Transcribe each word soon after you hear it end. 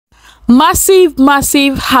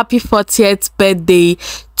Massive happy 40th birthday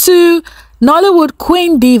to Nollywood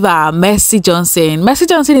Queen Diva Mercy Johnson. Mercy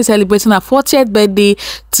Johnson is celebrating her 40th birthday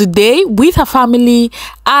today with her family,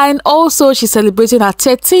 and also she's celebrating her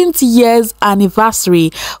 13th years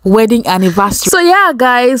anniversary, wedding anniversary. So yeah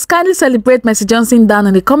guys, kindly celebrate Mercy Johnson down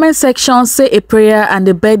in the comment section, say a prayer and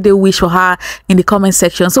a birthday wish for her in the comment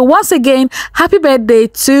section. So once again, happy birthday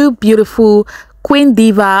to beautiful Queen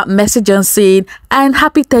Diva Mercy Johnson, and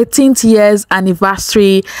happy 13th years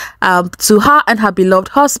anniversary to her and her beloved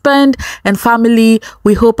husband and family.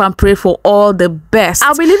 We hope and pray for all the best.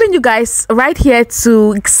 I'll be leaving you guys right here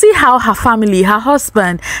to see how her family, her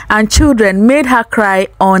husband and children made her cry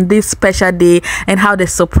on this special day and how they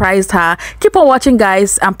surprised her. Keep on watching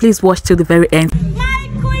guys, and please watch till the very end. My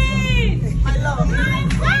queen! I love you.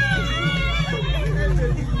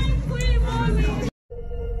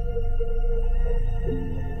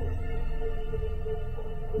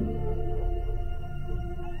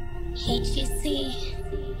 HGC.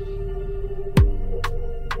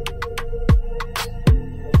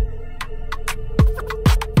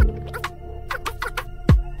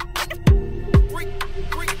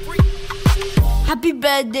 Happy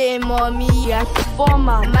birthday, mommy. You're a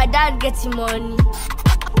performer. My dad gets you money.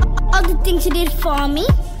 All the things you did for me.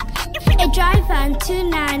 A driver and 2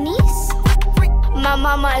 nannies. My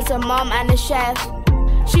mama is a mom and a chef.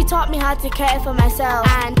 She taught me how to care for myself.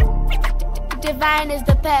 And Divine is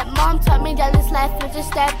the pet. Mom taught me that this life is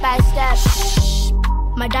just step by step. Shh.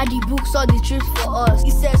 My daddy books all the trips for us.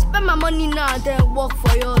 He says, spend my money now, then work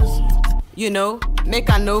for yours. You know, make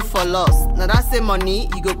a no for loss. Now that same money,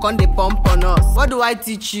 you go con the pump on us. What do I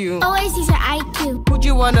teach you? Always use your IQ. Who'd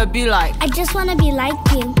you wanna be like? I just wanna be like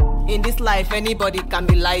you. In this life, anybody can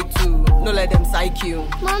be lied to. No let them psych you.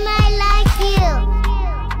 Mama, I like you.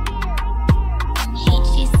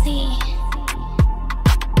 HGC.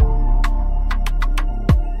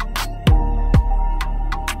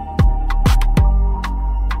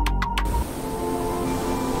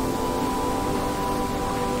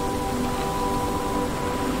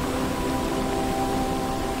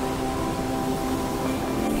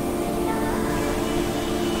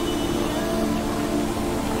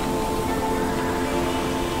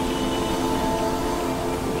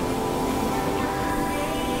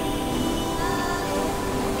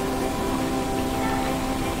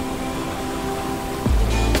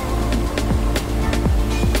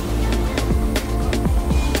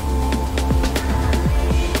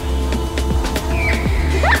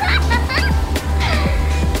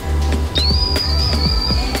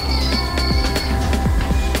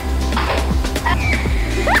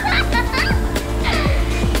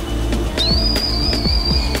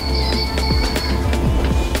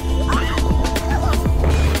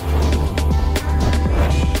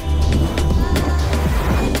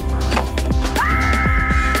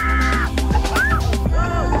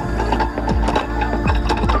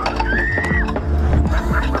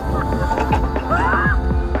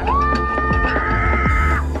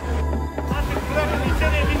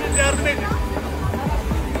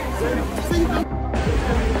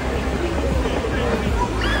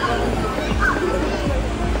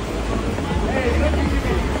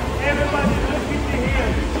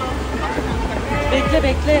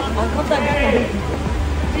 Bekle. Arkamdan bekle.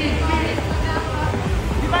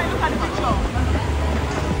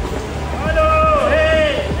 Hello,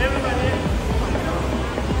 hey, everybody.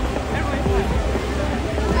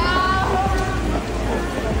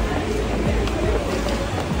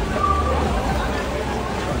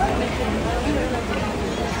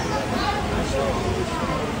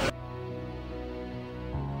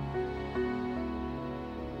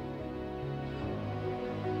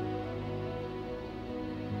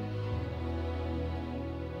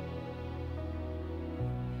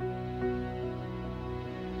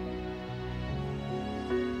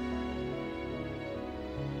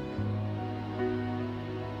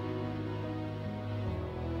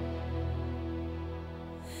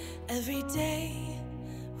 Every day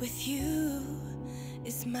with you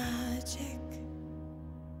is magic.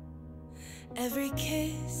 Every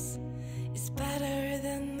kiss is better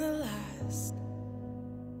than the last.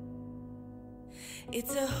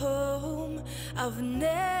 It's a home I've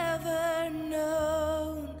never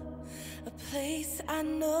known, a place I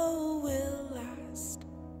know will last.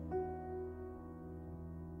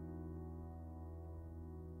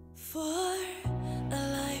 For a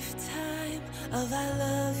lifetime of I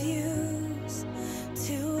love yous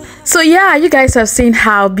to So yeah, you guys have seen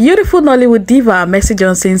how beautiful Nollywood diva Mercy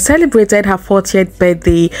Johnson celebrated her 40th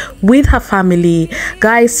birthday with her family.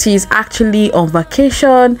 Guys, she's actually on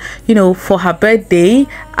vacation, you know, for her birthday,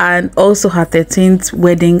 and also her 13th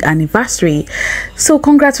wedding anniversary. So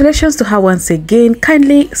congratulations to her once again.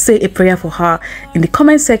 Kindly say a prayer for her in the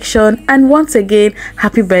comment section, and once again,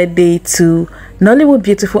 happy birthday to Nollywood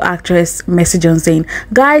beautiful actress Mercy Johnson.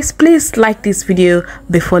 Guys, please like this video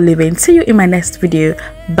before leaving. See you in my next video.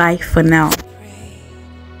 Bye for now.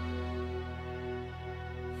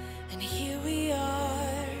 And